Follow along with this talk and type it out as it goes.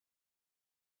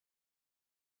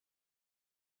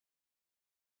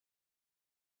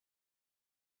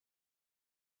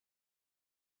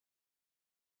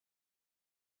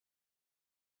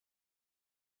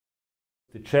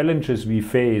The challenges we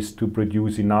face to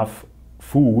produce enough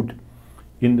food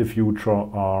in the future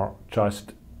are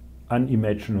just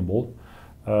unimaginable.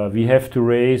 We have to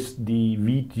raise the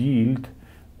wheat yield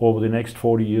over the next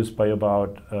 40 years by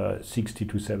about 60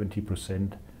 to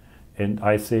 70%. And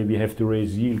I say we have to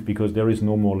raise yield because there is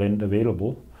no more land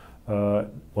available.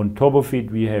 On top of it,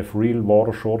 we have real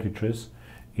water shortages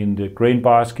in the grain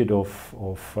basket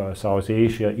of South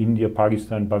Asia, India,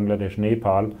 Pakistan, Bangladesh,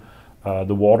 Nepal.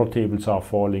 The water tables are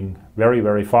falling very,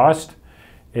 very fast.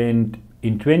 And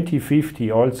in 2050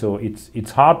 also,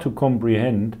 it's hard to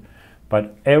comprehend,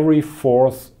 but every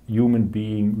fourth human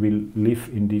being will live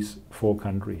in these 4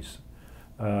 countries.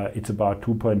 It's about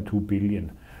 2.2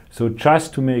 billion. So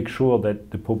just to make sure that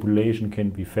the population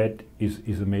can be fed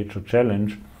is a major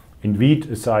challenge. And wheat,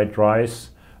 aside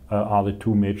rice, are the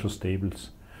 2 major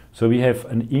staples. So we have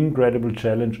an incredible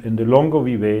challenge, and the longer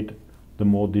we wait, the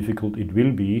more difficult it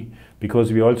will be,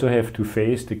 because we also have to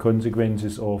face the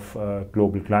consequences of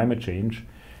global climate change.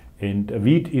 And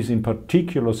wheat is in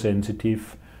particular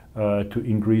sensitive to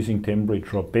increasing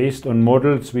temperature. Based on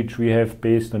models which we have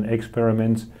based on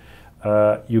experiments,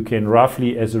 you can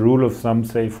roughly, as a rule of thumb,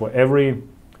 say for every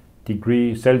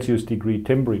Celsius degree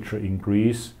temperature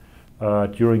increase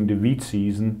during the wheat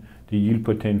season, the yield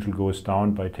potential goes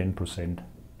down by 10%.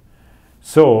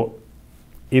 So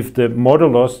if the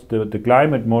modelers, the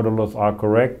climate modelers are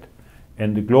correct,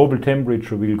 and the global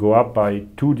temperature will go up by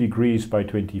 2 degrees by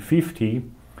 2050,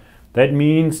 that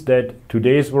means that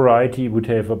today's variety would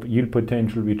have a yield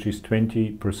potential which is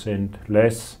 20%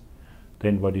 less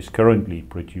than what is currently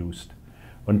produced.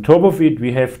 On top of it,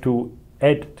 we have to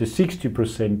add the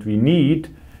 60% we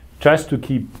need just to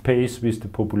keep pace with the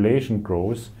population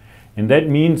growth. And that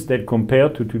means that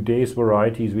compared to today's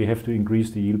varieties, we have to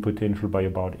increase the yield potential by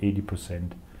about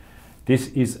 80%. This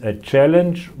is a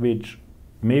challenge which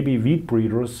maybe wheat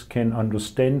breeders can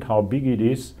understand how big it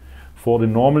is. For the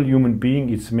normal human being,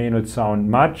 it may not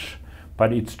sound much,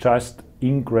 but it's just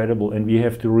incredible. And we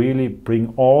have to really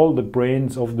bring all the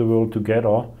brains of the world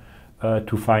together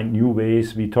to find new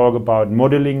ways. We talk about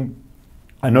creating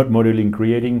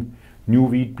new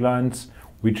wheat plants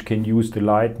which can use the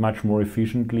light much more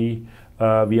efficiently.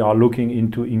 We are looking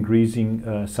into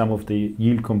increasing some of the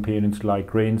yield components like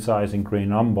grain size and grain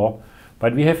number.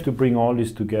 But we have to bring all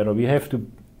this together. We have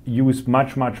to use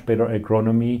much, much better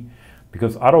agronomy,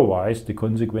 because otherwise the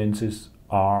consequences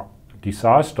are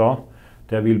disaster.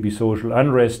 There will be social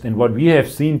unrest. And what we have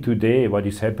seen today, what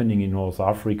is happening in North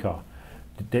Africa,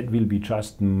 that will be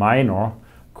just minor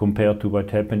compared to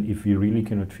what happened if we really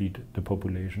cannot feed the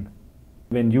population.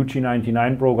 When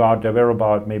UG99 broke out, there were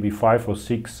about maybe 5 or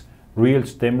 6 real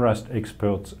stem rust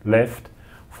experts left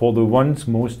for the once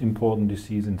most important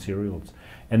disease in cereals.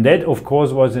 And that, of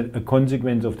course, was a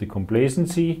consequence of the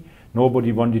complacency.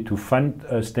 Nobody wanted to fund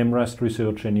stem rust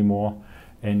research anymore,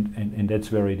 and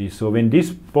that's where it is. So when this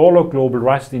Borlaug Global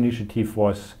Rust Initiative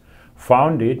was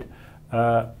founded,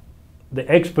 the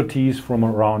expertise from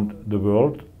around the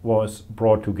world was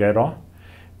brought together,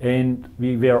 and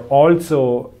we were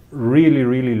also really,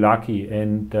 really lucky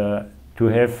and to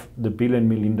have the Bill and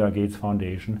Melinda Gates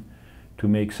Foundation to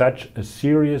make such a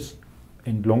serious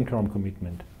and long-term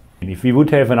commitment. And if we would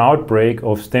have an outbreak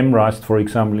of stem rust, for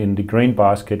example, in the grain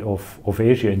basket of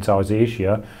Asia and South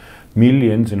Asia,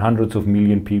 millions and hundreds of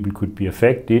million people could be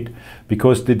affected,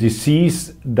 because the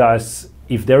disease does,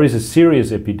 if there is a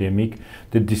serious epidemic,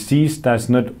 the disease does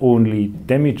not only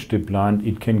damage the plant,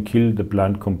 it can kill the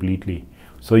plant completely.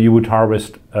 So you would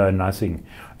harvest nothing.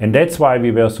 And that's why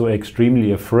we were so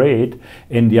extremely afraid.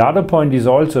 And the other point is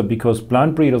also because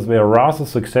plant breeders were rather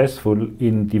successful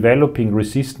in developing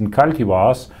resistant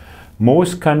cultivars,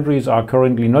 most countries are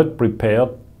currently not prepared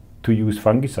to use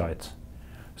fungicides.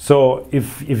 So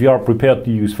if you are prepared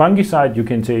to use fungicide, you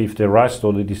can say if the rust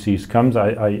or the disease comes,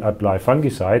 I apply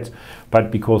fungicides. But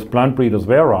because plant breeders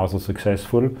were rather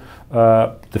successful,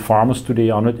 the farmers today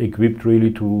are not equipped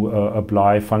really to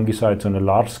apply fungicides on a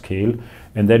large scale.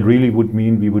 And that really would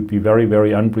mean we would be very,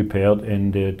 very unprepared,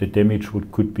 and the damage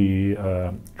could be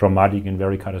dramatic and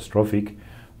very catastrophic.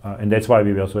 And that's why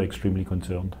we were so extremely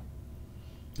concerned.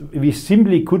 We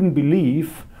simply couldn't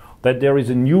believe that there is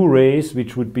a new race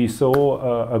which would be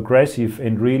so aggressive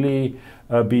and really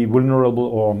be vulnerable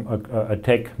or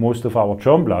attack most of our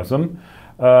germplasm.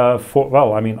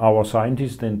 Our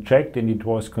scientists then checked, and it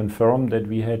was confirmed that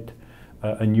we had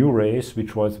a new race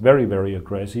which was very, very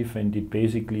aggressive, and it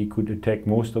basically could attack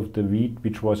most of the wheat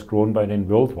which was grown by then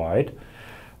worldwide.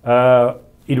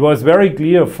 It was very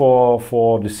clear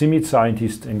for the CIMMYT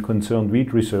scientists and concerned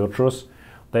wheat researchers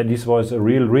that this was a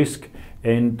real risk.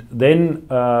 And then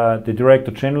the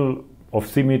Director General of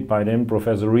CIMMYT, by then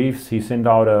Professor Reeves, he sent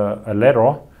out a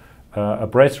letter, a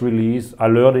press release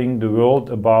alerting the world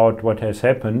about what has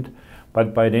happened,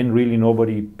 but by then really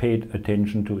nobody paid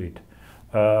attention to it.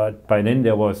 By then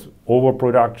there was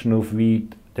overproduction of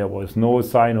wheat, there was no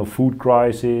sign of food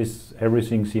crisis,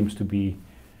 everything seems to be,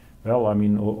 well, I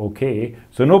mean, okay.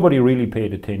 So nobody really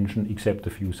paid attention except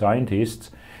a few scientists.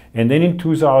 And then in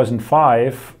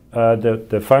 2005,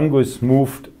 the fungus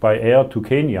moved by air to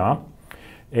Kenya.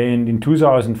 And in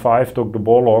 2005, Dr.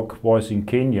 Borlaug was in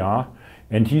Kenya,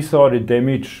 and he saw the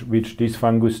damage which this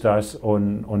fungus does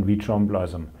on wheat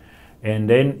germplasm. And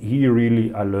then he really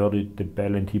alerted the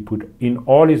bell, and he put in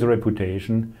all his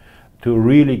reputation to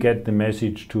really get the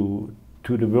message to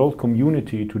the world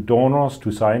community, to donors,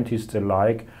 to scientists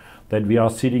alike, that we are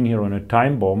sitting here on a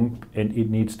time bomb and it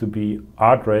needs to be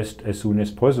addressed as soon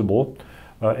as possible.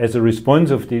 As a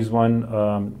response of this one,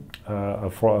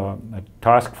 a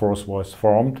task force was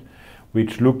formed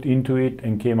which looked into it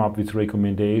and came up with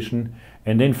recommendation.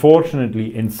 And then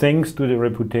fortunately, and thanks to the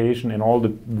reputation and all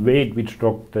the weight which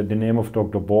the name of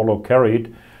Dr. Borlaug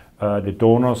carried, the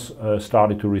donors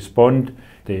started to respond.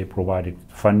 They provided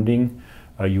funding,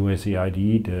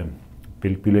 USAID, the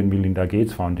Bill and Melinda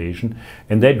Gates Foundation,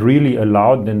 and that really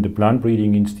allowed then the plant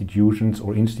breeding institutions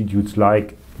or institutes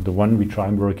like the one which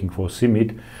I'm working for,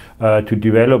 CIMMYT, to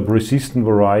develop resistant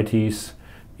varieties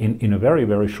in a very,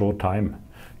 very short time.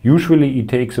 Usually it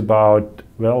takes about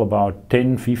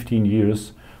 10-15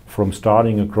 years from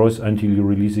starting a cross until you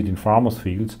release it in farmers'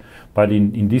 fields. But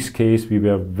in this case, we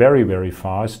were very, very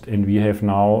fast, and we have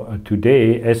now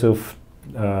today, as of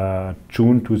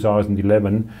June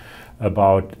 2011,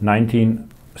 about 19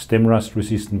 stem rust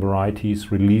resistant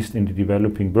varieties released in the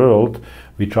developing world,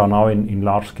 which are now in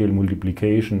large-scale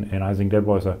multiplication. And I think that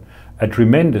was a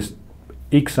tremendous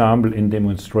example and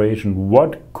demonstration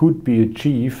what could be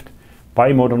achieved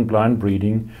by modern plant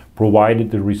breeding,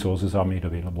 provided the resources are made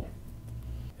available.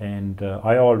 And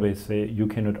I always say you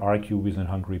cannot argue with a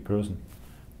hungry person,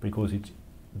 because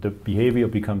the behavior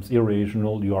becomes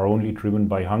irrational. You are only driven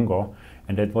by hunger,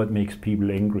 and that's what makes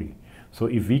people angry. So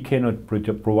if we cannot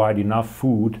provide enough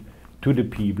food to the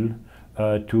people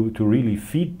to really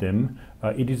feed them,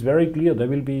 it is very clear there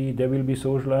will be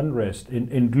social unrest.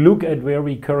 And look at where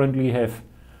we currently have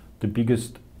the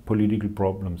biggest political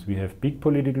problems. We have big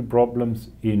political problems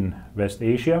in West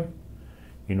Asia,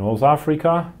 in North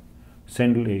Africa,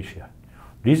 Central Asia.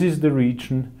 This is the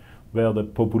region where the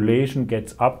population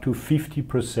gets up to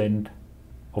 50%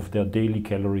 of their daily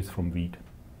calories from wheat.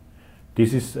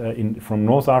 This is from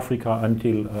North Africa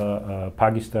until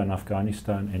Pakistan,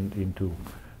 Afghanistan, and into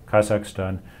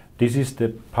Kazakhstan. This is the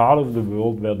part of the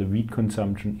world where the wheat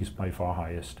consumption is by far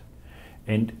highest.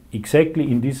 And exactly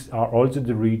in this are also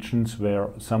the regions where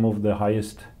some of the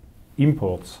highest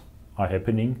imports are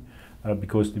happening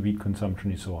because the wheat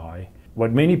consumption is so high.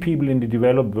 What many people in the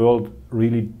developed world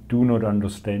really do not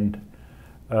understand,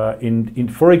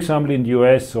 for example in the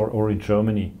US or in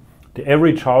Germany, the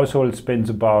average household spends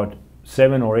about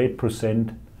 7 or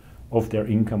 8% of their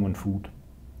income on food.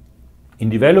 In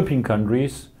developing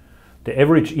countries, the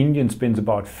average Indian spends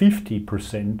about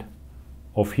 50%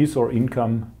 of his or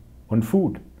income on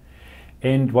food.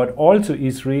 And what also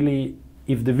is really,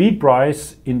 if the wheat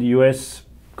price in the US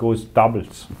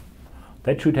doubles,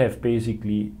 that should have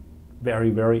basically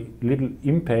very, very little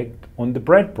impact on the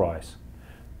bread price,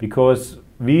 because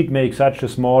wheat makes such a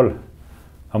small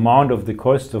amount of the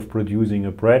cost of producing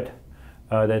a bread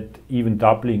that even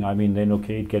doubling, I mean, then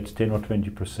okay, it gets 10 or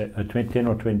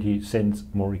 20 cents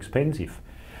more expensive.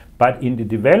 But in the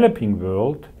developing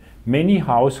world, many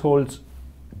households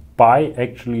buy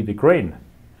actually the grain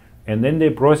and then they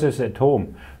process at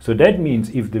home. So that means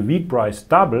if the wheat price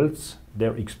doubles,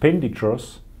 their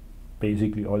expenditures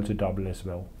basically also double as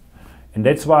well. And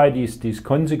that's why these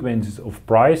consequences of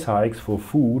price hikes for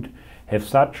food have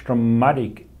such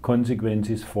dramatic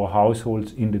consequences for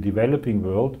households in the developing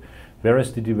world,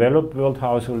 whereas the developed world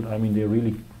household, I mean, they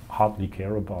really hardly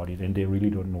care about it and they really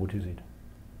don't notice it.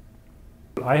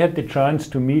 I had the chance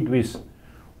to meet with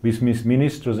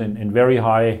ministers and very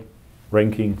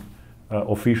high-ranking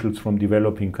officials from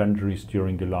developing countries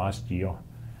during the last year.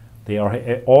 They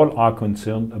all are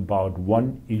concerned about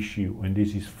one issue, and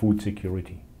this is food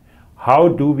security. How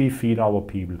do we feed our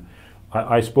people?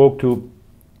 I spoke to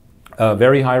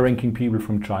very high-ranking people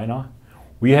from China.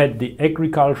 We had the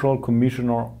Agricultural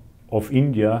Commissioner of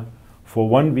India for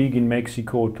 1 week in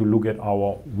Mexico to look at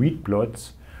our wheat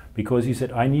plots, because he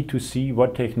said, I need to see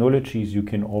what technologies you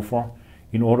can offer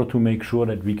in order to make sure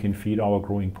that we can feed our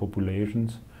growing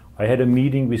populations. I had a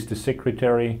meeting with the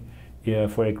Secretary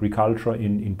for Agriculture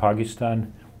in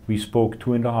Pakistan. We spoke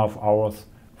 2.5 hours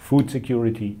food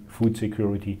security, food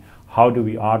security. How do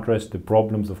we address the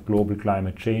problems of global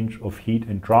climate change, of heat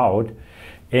and drought?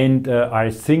 And I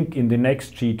think in the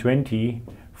next G20,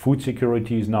 food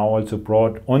security is now also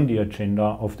brought on the agenda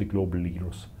of the global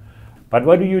leaders. But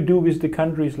what do you do with the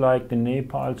countries like the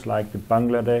Nepals, like the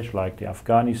Bangladesh, like the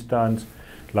Afghanistans,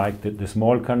 like the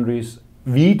small countries?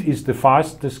 Wheat is the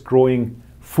fastest growing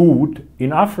food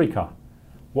in Africa.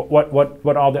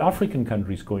 What are the African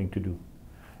countries going to do?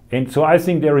 And so I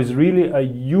think there is really a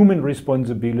human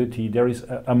responsibility. There is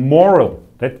a moral,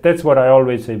 that's what I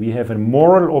always say, we have a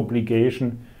moral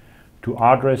obligation to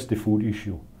address the food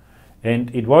issue. And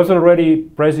it was already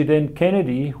President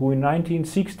Kennedy who in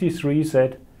 1963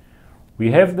 said,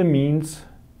 we have the means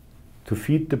to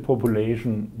feed the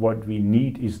population, what we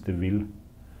need is the will.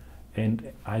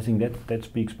 And I think that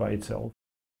speaks by itself.